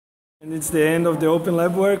And it's the end of the Open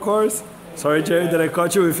Labware course. Sorry, Jerry, that I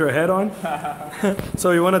caught you with your head on. So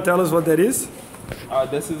you want to tell us what that is?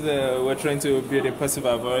 This is we're trying to build a passive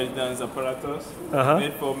avoidance apparatus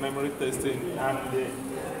made for memory testing, and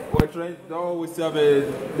we're trying. Though we still have a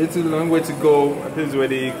little long way to go. This is where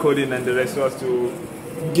the coding and the rest was to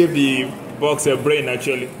give the box a brain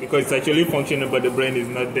actually, because it's actually functioning, but the brain is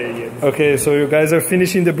not there yet. Okay, so you guys are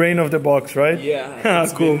finishing the brain of the box, right? Yeah,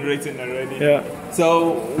 it's cool. been written already. Yeah.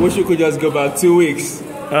 So wish we could just go back 2 weeks.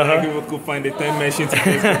 Like if we could find a time machine to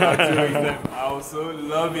just go back 2 weeks. Then I also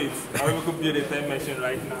love it. Or we could build a time machine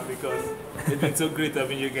right now, because it's been so great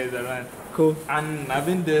having you guys around. Cool. And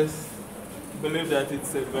having this, believe that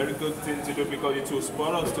it's a very good thing to do, because it will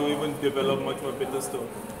spur us to even develop much more better stuff.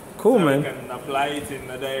 Cool, so man. We can apply it in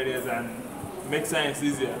other areas and make science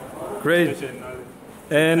easier. Great.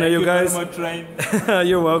 And you guys,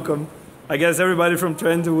 you're welcome. I guess everybody from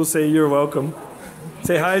Trent will say you're welcome.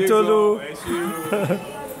 Say hi, Tolu.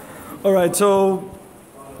 All right, so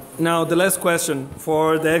now the last question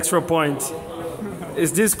for the extra points.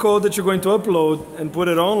 Is this code that you're going to upload and put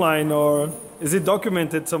it online, or is it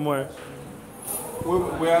documented somewhere?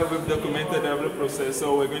 We've documented every process,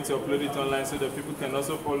 so we're going to upload it online so that people can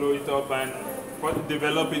also follow it up and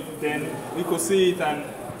develop it. Then we could see it and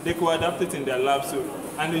they could adapt it in their lab too.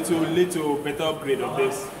 And it will lead to a better upgrade of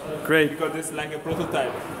this. Great. Because it's like a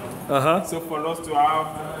prototype. So for us to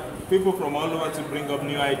have people from all over to bring up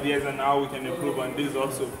new ideas and how we can improve on this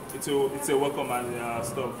also, it's a welcome and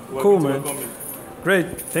stuff. Cool, man.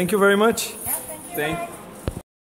 Great. Thank you very much. Thank you.